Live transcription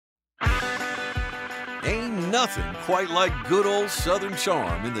Ain't nothing quite like good old Southern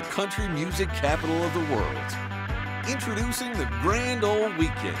charm in the country music capital of the world. Introducing the Grand Ole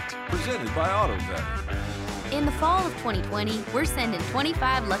Weekend, presented by Auto Value. In the fall of 2020, we're sending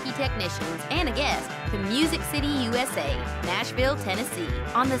 25 lucky technicians and a guest to Music City, USA, Nashville, Tennessee,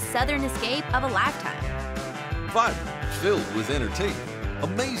 on the southern escape of a lifetime. Vibrant, filled with entertainment,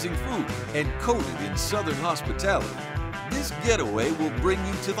 amazing food, and coated in Southern hospitality, this getaway will bring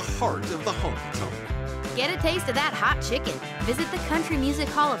you to the heart of the honky-tonk. Get a taste of that hot chicken. Visit the Country Music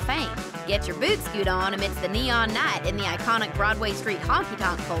Hall of Fame. Get your boots scoot on amidst the neon night in the iconic Broadway St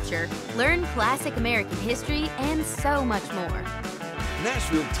honky-tonk culture. Learn classic American history and so much more.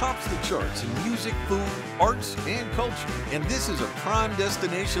 Nashville tops the charts in music, food, arts, and culture, and this is a prime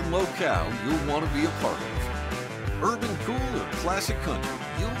destination locale you'll want to be a part of. Urban cool or classic country,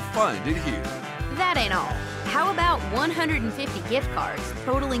 you'll find it here. That ain't all. How about 150 gift cards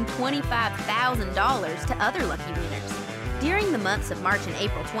totaling $25,000 to other lucky winners? During the months of March and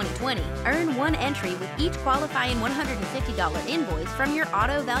April 2020, earn one entry with each qualifying $150 invoice from your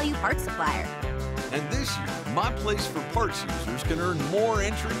Auto Value parts supplier. And this year, My Place for parts users can earn more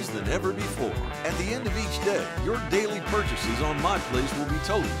entries than ever before. At the end of each day, your daily purchases on My Place will be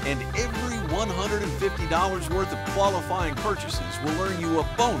totaled, and every $150 worth of qualifying purchases will earn you a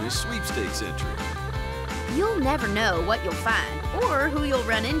bonus sweepstakes entry. You'll never know what you'll find or who you'll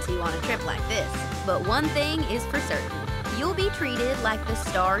run into on a trip like this. But one thing is for certain. You'll be treated like the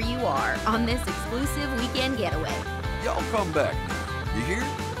star you are on this exclusive weekend getaway. Y'all come back now. You hear?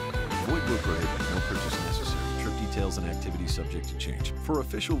 Void where prohibited. No purchase necessary. Trip details and activities subject to change. For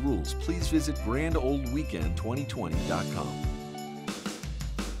official rules, please visit grandoldweekend2020.com.